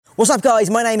What's up guys,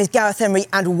 my name is Gareth Emery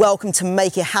and welcome to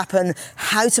Make It Happen,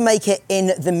 how to make it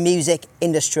in the music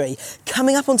industry.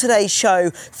 Coming up on today's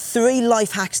show, 3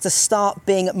 life hacks to start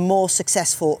being more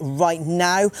successful right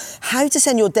now, how to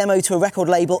send your demo to a record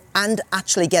label and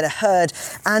actually get it heard,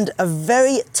 and a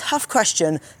very tough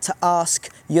question to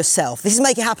ask yourself. This is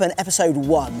Make It Happen, episode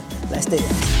 1. Let's do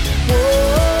this.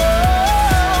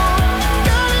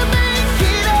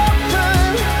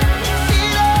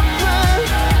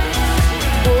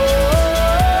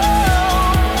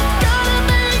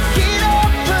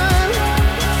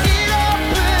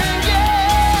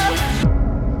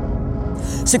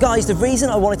 So guys, the reason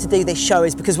I wanted to do this show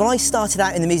is because when I started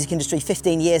out in the music industry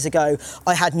 15 years ago,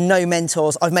 I had no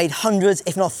mentors. I've made hundreds,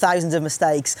 if not thousands of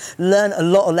mistakes, learned a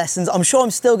lot of lessons. I'm sure I'm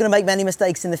still gonna make many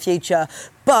mistakes in the future,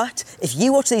 but if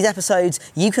you watch these episodes,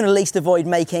 you can at least avoid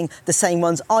making the same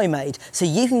ones I made. So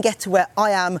you can get to where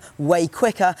I am way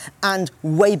quicker and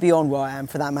way beyond where I am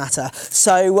for that matter.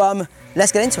 So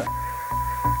let's get into it.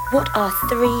 What are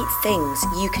 3 things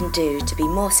you can do to be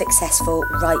more successful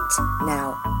right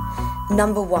now?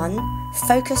 Number 1,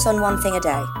 focus on one thing a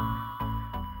day.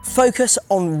 Focus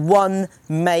on one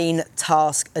main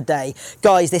task a day.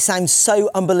 Guys, this sounds so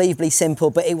unbelievably simple,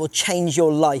 but it will change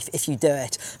your life if you do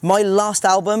it. My last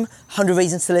album, 100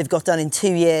 Reasons to Live, got done in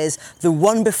 2 years. The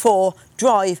one before,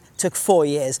 Drive, took 4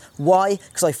 years. Why?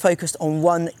 Because I focused on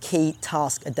one key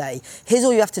task a day. Here's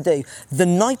all you have to do. The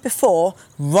night before,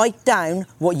 write down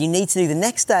what you need to do the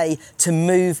next day to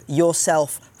move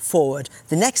yourself forward.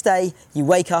 The next day, you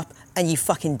wake up and you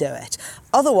fucking do it.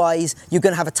 Otherwise, you're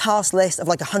gonna have a task list of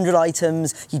like 100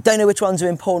 items. You don't know which ones are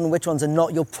important and which ones are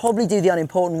not. You'll probably do the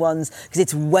unimportant ones because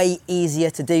it's way easier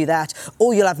to do that.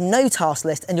 Or you'll have no task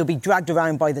list and you'll be dragged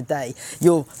around by the day.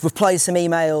 You'll reply to some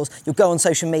emails, you'll go on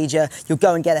social media, you'll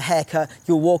go and get a haircut,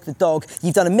 you'll walk the dog.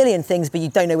 You've done a million things, but you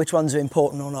don't know which ones are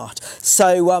important or not.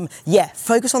 So yeah,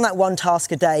 focus on that one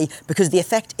task a day because the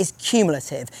effect is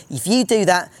cumulative. If you do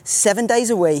that 7 days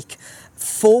a week,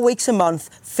 4 weeks a month,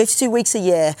 52 weeks a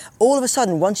year, all of a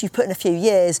sudden, once you've put in a few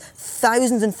years,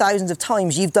 thousands and thousands of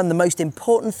times you've done the most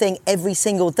important thing every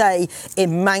single day, it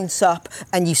mounts up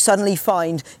and you suddenly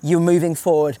find you're moving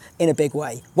forward in a big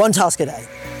way. One task a day.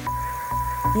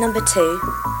 Number 2,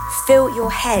 fill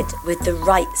your head with the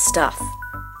right stuff.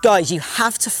 Guys, you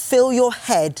have to fill your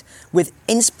head with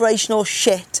inspirational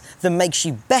shit that makes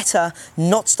you better,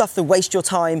 not stuff that wastes your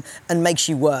time and makes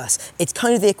you worse. It's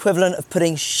kind of the equivalent of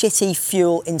putting shitty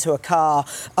fuel into a car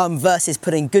versus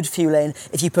putting good fuel in.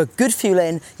 If you put good fuel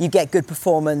in, you get good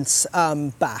performance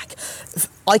back.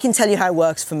 I can tell you how it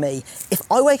works for me. If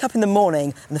I wake up in the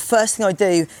morning and the first thing I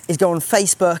do is go on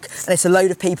Facebook and it's a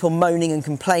load of people moaning and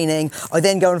complaining, I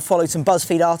then go and follow some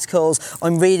BuzzFeed articles.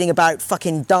 I'm reading about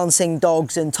fucking dancing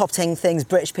dogs and top 10 things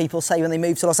British people say when they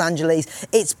move to Los Angeles.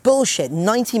 It's bullshit.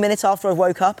 90 minutes after I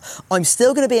woke up, I'm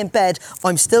still gonna be in bed,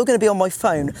 I'm still gonna be on my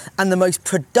phone, and the most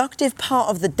productive part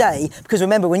of the day, because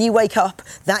remember, when you wake up,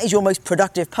 that is your most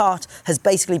productive part, has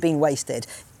basically been wasted.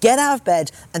 Get out of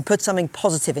bed and put something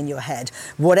positive in your head,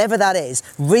 whatever that is.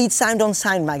 Read Sound on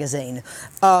Sound magazine.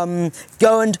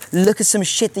 Go and look at some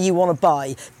shit that you want to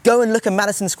buy. Go and look at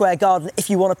Madison Square Garden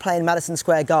if you want to play in Madison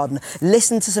Square Garden.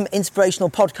 Listen to some inspirational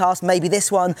podcasts, maybe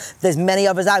this one. There's many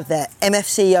others out there.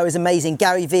 MFCEO is amazing,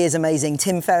 Gary Vee is amazing,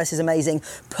 Tim Ferriss is amazing.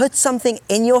 Put something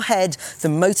in your head that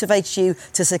motivates you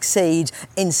to succeed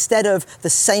instead of the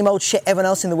same old shit everyone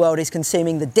else in the world is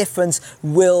consuming. The difference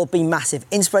will be massive.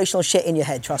 Inspirational shit in your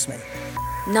head. Trust me.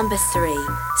 Number 3,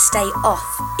 stay off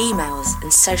emails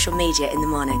and social media in the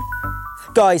morning.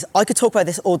 Guys, I could talk about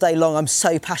this all day long. I'm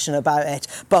so passionate about it,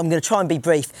 but I'm going to try and be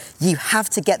brief. You have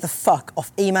to get the fuck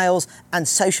off emails and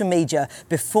social media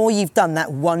before you've done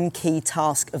that one key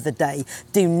task of the day.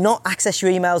 Do not access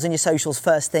your emails and your socials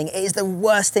first thing. It is the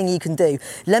worst thing you can do.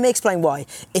 Let me explain why.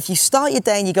 If you start your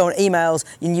day and you go on emails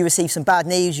and you receive some bad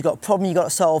news, you've got a problem you've got to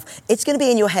solve, it's going to be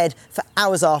in your head for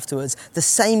hours afterwards. The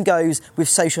same goes with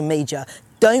social media.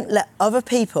 Don't let other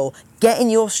people get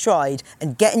in your stride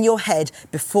and get in your head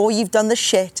before you've done the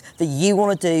shit that you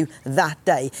want to do that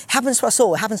day. It happens to us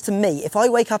all. It happens to me. If I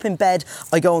wake up in bed,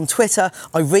 I go on Twitter,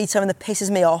 I read something that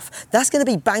pisses me off, that's going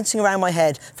to be bouncing around my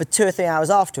head for 2 or 3 hours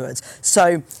afterwards.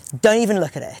 So don't even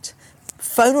look at it.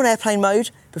 Phone on airplane mode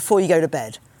before you go to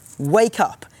bed. Wake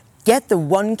up. Get the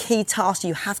one key task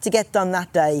you have to get done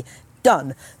that day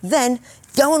done. Then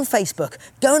go on Facebook,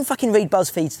 go and fucking read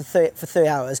BuzzFeed for 3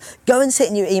 hours, go and sit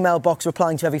in your email box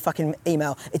replying to every fucking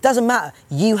email. It doesn't matter,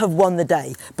 you have won the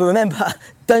day. But remember,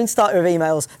 don't start with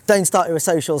emails, don't start with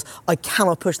socials. I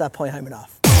cannot push that point home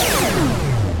enough.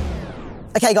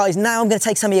 Okay guys, now I'm going to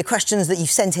take some of your questions that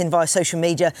you've sent in via social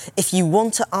media. If you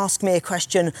want to ask me a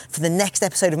question for the next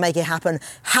episode of Make It Happen,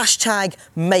 hashtag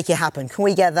Make It Happen. Can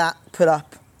we get that put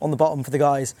up on the bottom for the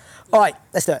guys? All right,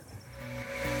 let's do it.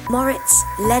 Moritz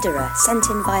Lederer sent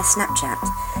in via Snapchat.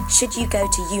 Should you go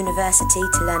to university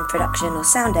to learn production or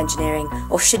sound engineering,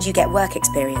 or should you get work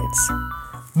experience?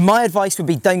 My advice would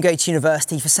be don't go to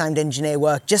university for sound engineer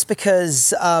work, just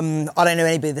because I don't know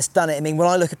anybody that's done it. I mean, when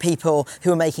I look at people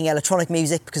who are making electronic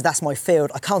music, because that's my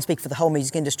field, I can't speak for the whole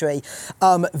music industry,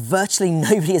 virtually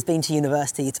nobody has been to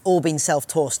university. It's all been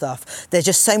self-taught stuff. There's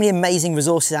just so many amazing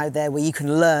resources out there where you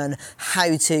can learn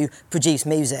how to produce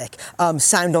music.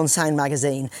 Sound on Sound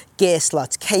magazine,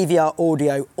 Gearslut, KVR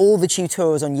Audio, all the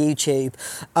tutorials on YouTube.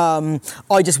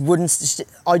 I just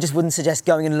wouldn't suggest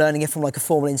going and learning it from like a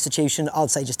formal institution. I'd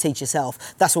say just teach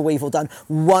yourself. That's what we've all done.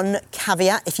 One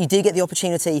caveat, if you do get the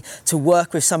opportunity to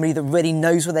work with somebody that really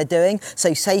knows what they're doing,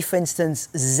 so say for instance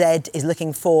Zed is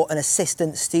looking for an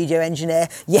assistant studio engineer,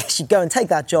 yes, you go and take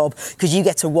that job because you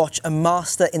get to watch a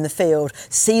master in the field,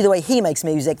 see the way he makes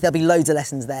music. There'll be loads of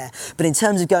lessons there. But in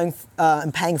terms of going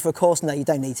and paying for a course, no, you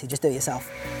don't need to, just do it yourself.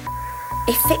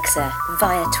 Ifixer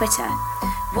via Twitter.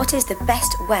 What is the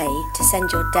best way to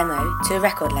send your demo to a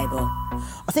record label?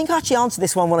 I think I actually answered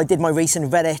this one when I did my recent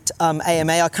Reddit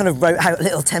AMA. I kind of wrote out a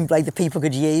little template that people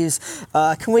could use.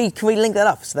 Can we link that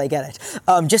up so they get it?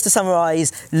 Just to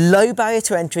summarise, low barrier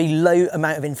to entry, low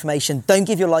amount of information. Don't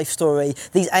give your life story.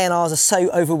 These A&Rs are so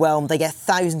overwhelmed. They get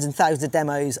thousands and thousands of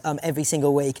demos every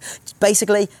single week.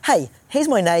 Basically, hey, here's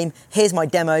my name, here's my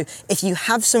demo. If you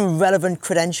have some relevant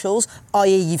credentials,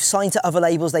 i.e. you've signed to other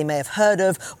labels they may have heard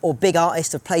of, or big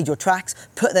artists have played your tracks,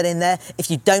 put that in there. If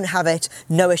you don't have it,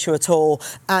 no issue at all.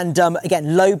 And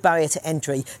again, low barrier to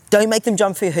entry. Don't make them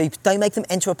jump through hoops. Don't make them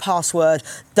enter a password.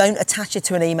 Don't attach it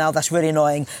to an email. That's really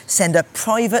annoying. Send a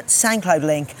private SoundCloud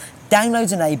link,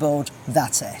 downloads enabled,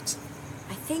 that's it.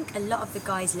 I think a lot of the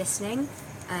guys listening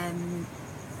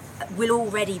will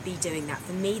already be doing that.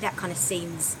 For me, that kind of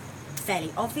seems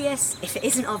fairly obvious. If it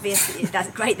isn't obvious,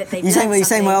 that's great that they've done something. You're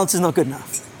saying my answer's not good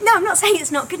enough? No, I'm not saying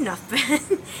it's not good enough,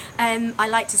 but I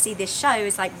like to see this show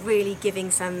as like really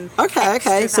giving some Okay,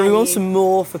 so we value. want some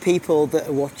more for people that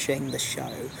are watching the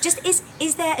show. Just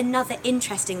is there another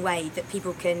interesting way that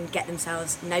people can get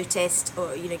themselves noticed,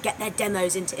 or get their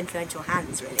demos into influential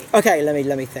hands, really? Okay, let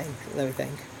me think.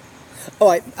 All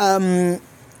right,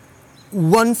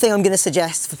 one thing I'm going to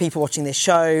suggest for people watching this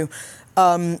show,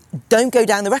 don't go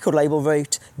down the record label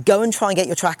route. Go and try and get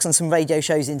your tracks on some radio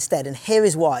shows instead. And here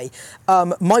is why.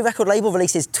 My record label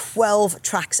releases 12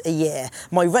 tracks a year.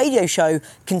 My radio show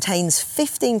contains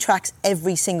 15 tracks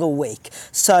every single week.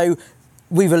 So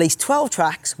we release 12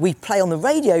 tracks, we play on the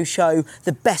radio show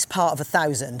the best part of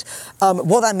 1,000.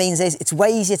 What that means is it's way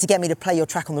easier to get me to play your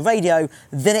track on the radio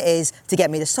than it is to get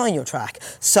me to sign your track.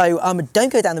 So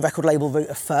don't go down the record label route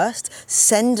at first.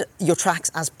 Send your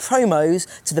tracks as promos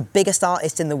to the biggest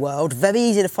artists in the world. Very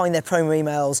easy to find their promo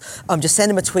emails. Just send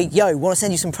them a tweet, yo, want to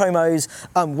send you some promos,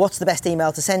 what's the best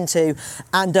email to send to?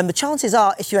 And the chances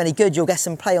are, if you're any good, you'll get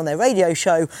some play on their radio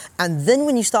show. And then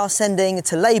when you start sending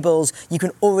to labels, you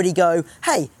can already go,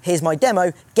 hey, here's my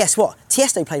demo, guess what?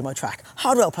 Tiesto played my track,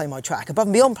 Hardwell played my track, Above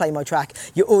and Beyond played my track,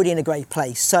 you're already in a great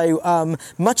place. So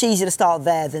much easier to start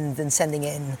there than sending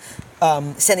it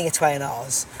to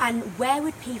A&Rs. And where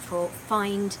would people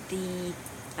find the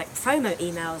promo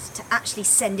emails to actually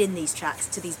send in these tracks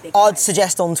to these big I'd guys?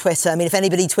 suggest on Twitter. I mean, if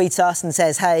anybody tweets us and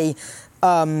says, hey,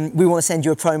 we want to send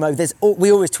you a promo,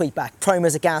 we always tweet back,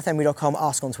 promos@GarethEmery.com,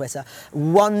 ask on Twitter.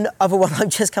 One other one I've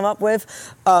just come up with,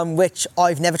 which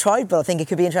I've never tried, but I think it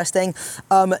could be interesting,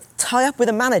 tie up with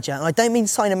a manager. And I don't mean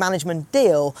sign a management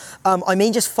deal, I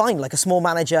mean just find like a small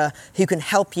manager who can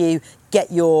help you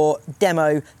get your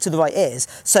demo to the right ears.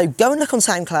 So go and look on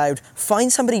SoundCloud,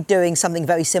 find somebody doing something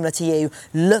very similar to you,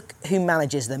 look who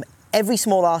manages them. Every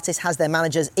small artist has their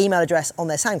manager's email address on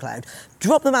their SoundCloud.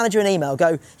 Drop the manager an email,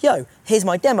 go, yo, here's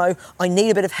my demo, I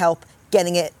need a bit of help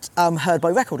getting it heard by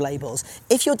record labels.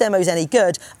 If your demo's any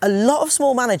good, a lot of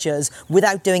small managers,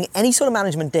 without doing any sort of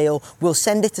management deal, will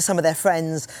send it to some of their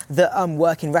friends that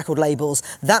work in record labels.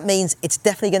 That means it's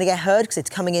definitely going to get heard because it's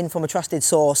coming in from a trusted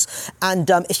source. And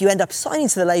if you end up signing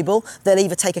to the label, they'll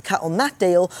either take a cut on that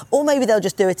deal, or maybe they'll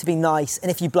just do it to be nice.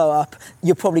 And if you blow up,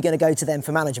 you're probably going to go to them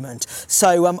for management.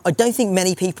 So I don't think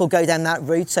many people go down that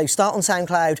route. So start on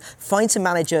SoundCloud, find some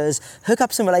managers, hook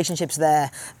up some relationships there,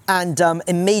 and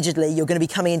immediately you're going to be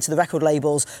coming into the record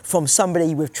labels from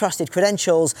somebody with trusted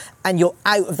credentials, and you're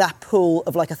out of that pool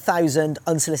of like 1,000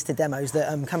 unsolicited demos that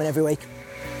come in every week.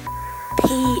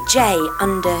 PJ_tips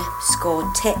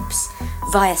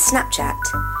via Snapchat.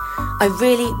 I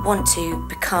really want to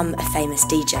become a famous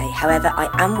DJ, however I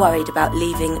am worried about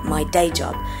leaving my day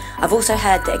job. I've also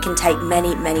heard that it can take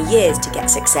many, many years to get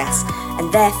success,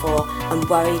 and therefore I'm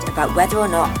worried about whether or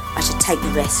not I should take the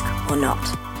risk or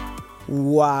not.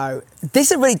 Wow.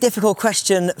 This is a really difficult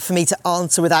question for me to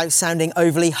answer without sounding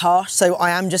overly harsh, so I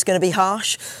am just going to be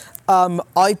harsh.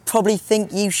 I probably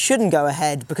think you shouldn't go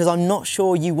ahead because I'm not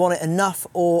sure you want it enough,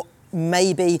 or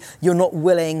maybe you're not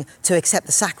willing to accept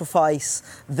the sacrifice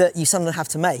that you suddenly have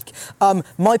to make.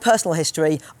 My personal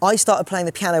history, I started playing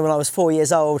the piano when I was 4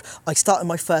 years old. I started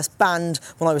my first band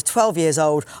when I was 12 years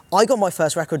old. I got my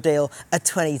first record deal at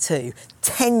 22.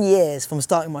 10 years from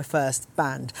starting my first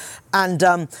band. And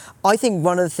I think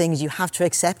one of the things you have to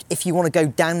accept if you want to go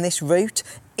down this route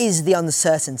is the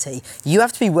uncertainty. You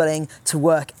have to be willing to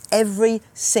work every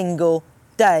single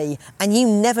day, and you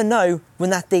never know when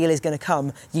that deal is going to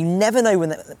come. You never know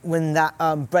when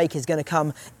that break is going to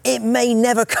come. It may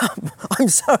never come. I'm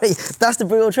sorry, that's the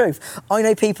brutal truth. I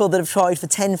know people that have tried for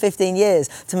 10, 15 years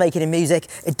to make it in music.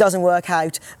 It doesn't work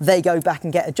out. They go back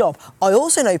and get a job. I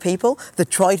also know people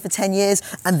that tried for 10 years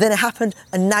and then it happened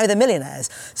and now they're millionaires.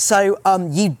 So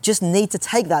you just need to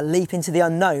take that leap into the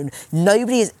unknown.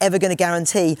 Nobody is ever going to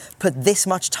guarantee, put this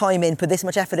much time in, put this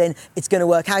much effort in, it's going to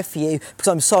work out for you, because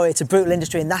I'm sorry, it's a brutal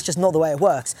industry and that's just not the way it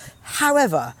works.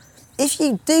 However, if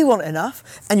you do want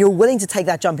enough and you're willing to take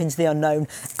that jump into the unknown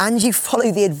and you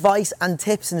follow the advice and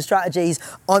tips and strategies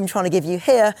I'm trying to give you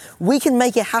here, we can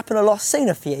make it happen a lot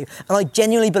sooner for you. And I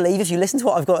genuinely believe if you listen to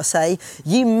what I've got to say,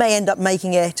 you may end up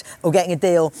making it or getting a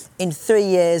deal in 3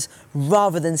 years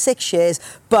rather than 6 years.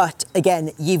 But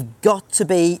again, you've got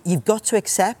to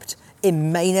accept it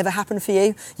may never happen for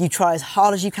you. You try as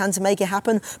hard as you can to make it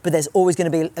happen, but there's always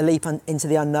going to be a leap into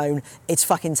the unknown. It's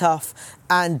fucking tough.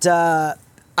 And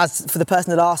as for the person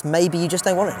that asked, maybe you just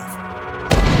don't want it enough.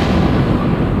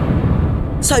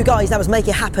 So guys, that was Make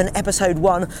It Happen, episode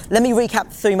 1. Let me recap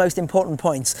the 3 most important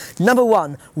points. Number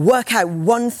 1, work out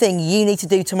one thing you need to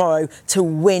do tomorrow to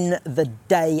win the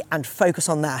day and focus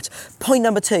on that. Point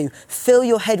number 2, fill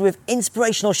your head with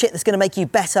inspirational shit that's going to make you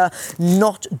better,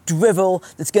 not drivel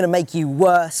that's going to make you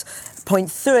worse.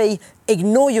 Point 3,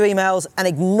 ignore your emails and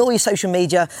ignore your social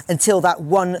media until that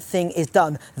one thing is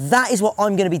done. That is what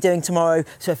I'm going to be doing tomorrow.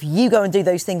 So if you go and do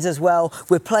those things as well,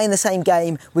 we're playing the same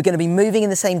game. We're going to be moving in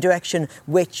the same direction,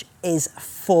 which is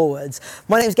forwards.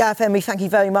 My name is Gareth Emery. Thank you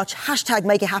very much. Hashtag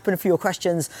Make It Happen for your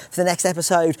questions for the next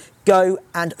episode. Go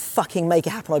and fucking make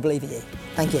it happen. I believe in you.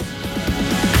 Thank you.